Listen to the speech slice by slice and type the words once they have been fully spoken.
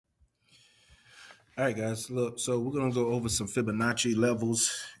All right, guys, look, so we're going to go over some Fibonacci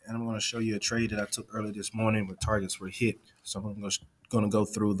levels, and I'm going to show you a trade that I took early this morning where targets were hit. So I'm going to go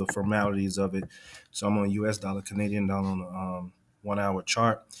through the formalities of it. So I'm on US dollar, Canadian dollar on the 1 hour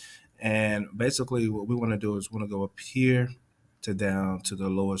chart. And basically what we want to do is we want to go up here to down to the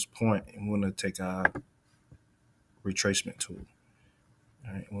lowest point, and we're going to take our retracement tool.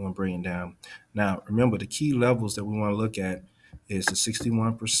 All right, we're going to bring it down. Now, remember, the key levels that we want to look at is the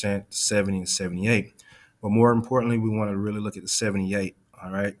 61%, 70, and 78. But more importantly, we want to really look at the 78,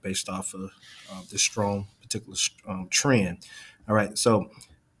 all right, based off of this strong particular trend. All right, so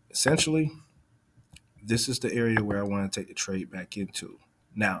essentially, this is the area where I want to take the trade back into.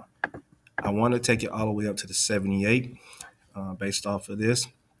 Now, I want to take it all the way up to the 78 based off of this.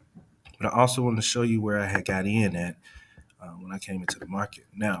 But I also want to show you where I had got in at when I came into the market.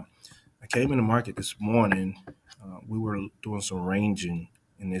 Now, I came in the market this morning. We were doing some ranging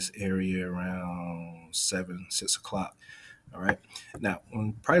in this area around 6 o'clock. All right. Now,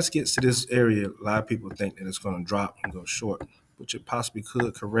 when price gets to this area, a lot of people think that it's going to drop and go short, which it possibly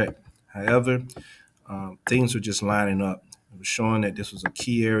could, correct. However, things were just lining up. It was showing that this was a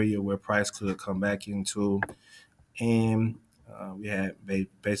key area where price could come back into, and we had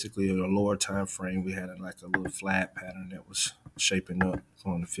basically a lower time frame. We had like a little flat pattern that was shaping up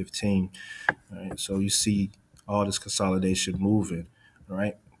on the 15. All right, so you see all this consolidation moving. All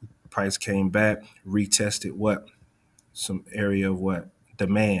right, price came back, retested what? Some area of what?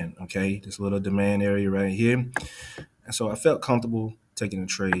 Demand. Okay, this little demand area right here. And so I felt comfortable taking a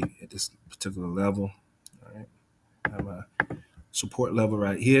trade at this particular level. All right, I have a support level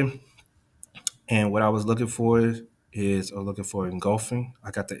right here. And what I was looking for is I'm looking for engulfing.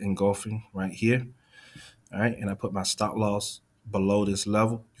 I got the engulfing right here. All right, and I put my stop loss below this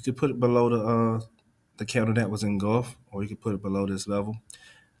level. You could put it below the candle that was engulfed, or you could put it below this level.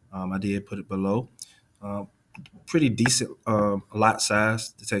 I did put it below. Pretty decent lot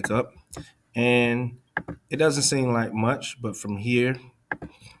size to take up, and it doesn't seem like much, but from here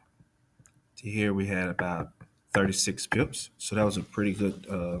to here we had about 36 pips. So that was a pretty good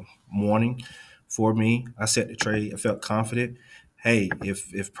morning for me. I set the trade. I felt confident. Hey,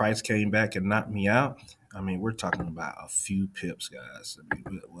 if price came back and knocked me out, I mean, we're talking about a few pips, guys. I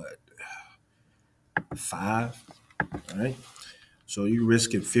mean, what, 5? All right. So you're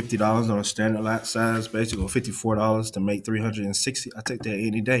risking $50 on a standard lot size, basically, or $54 to make 360. I take that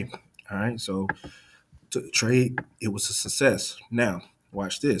any day. All right. So to trade, it was a success. Now,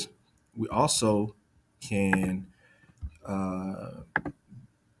 watch this. We also can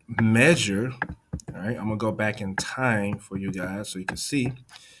measure. All right. I'm gonna go back in time for you guys so you can see.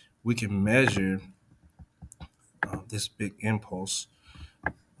 We can measure this big impulse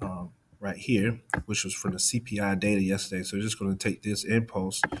right here, which was from the CPI data yesterday. So we're just going to take this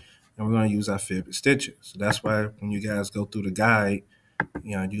impulse and we're going to use our fib extension. So that's why when you guys go through the guide,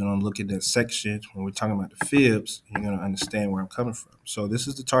 you know, you're going to look at that section when we're talking about the fibs, you're going to understand where I'm coming from. So this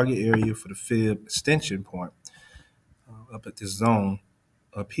is the target area for the fib extension point up at this zone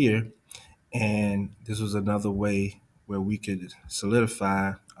up here. And this was another way where we could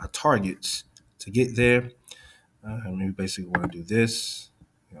solidify our targets to get there. And we basically want to do this,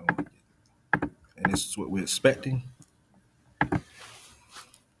 you know, and this is what we're expecting.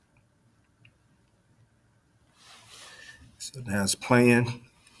 So now it's playing.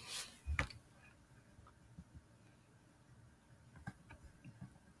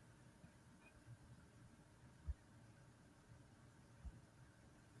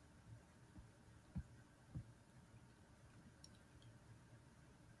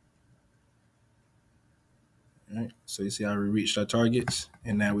 All right, so you see how we reached our targets,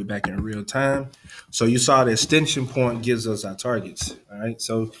 and now we're back in real time. So you saw the extension point gives us our targets. All right,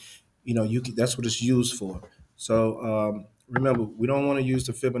 so you know that's what it's used for. So remember, we don't want to use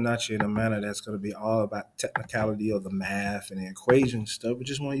the Fibonacci in a manner that's going to be all about technicality of the math and the equation stuff. We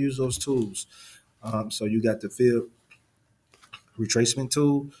just want to use those tools. So you got the Fib retracement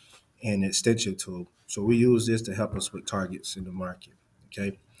tool and the extension tool. So we use this to help us with targets in the market.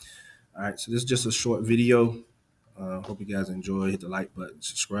 Okay. All right. So this is just a short video. Hope you guys enjoy. Hit the like button,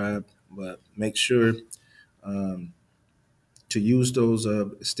 subscribe, but make sure to use those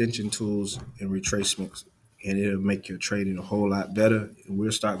extension tools and retracements, and it'll make your trading a whole lot better. And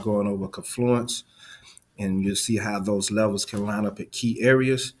we'll start going over confluence, and you'll see how those levels can line up at key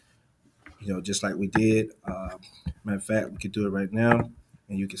areas. You know, just like we did. Matter of fact, we could do it right now,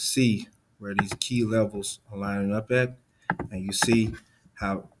 and you can see where these key levels are lining up at, and you see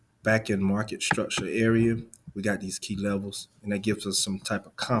how back in market structure area we got these key levels, and that gives us some type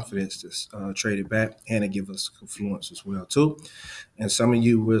of confidence to trade it back, and it gives us confluence as well too. And some of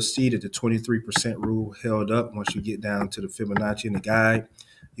you will see that the 23% rule held up once you get down to the Fibonacci and the guide.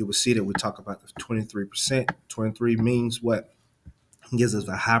 You will see that we talk about the 23%. 23 means what? It gives us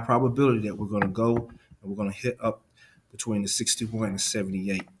a high probability that we're going to go and we're going to hit up between the 61 and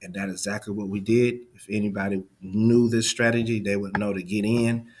 78. And that's exactly what we did. If anybody knew this strategy, they would know to get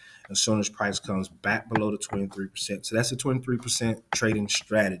in as soon as price comes back below the 23%. So that's a 23% trading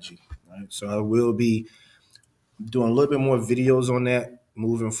strategy. Right? So I will be doing a little bit more videos on that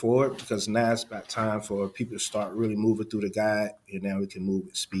moving forward, because now it's about time for people to start really moving through the guide, and now we can move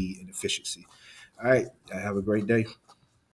with speed and efficiency. All right, have a great day.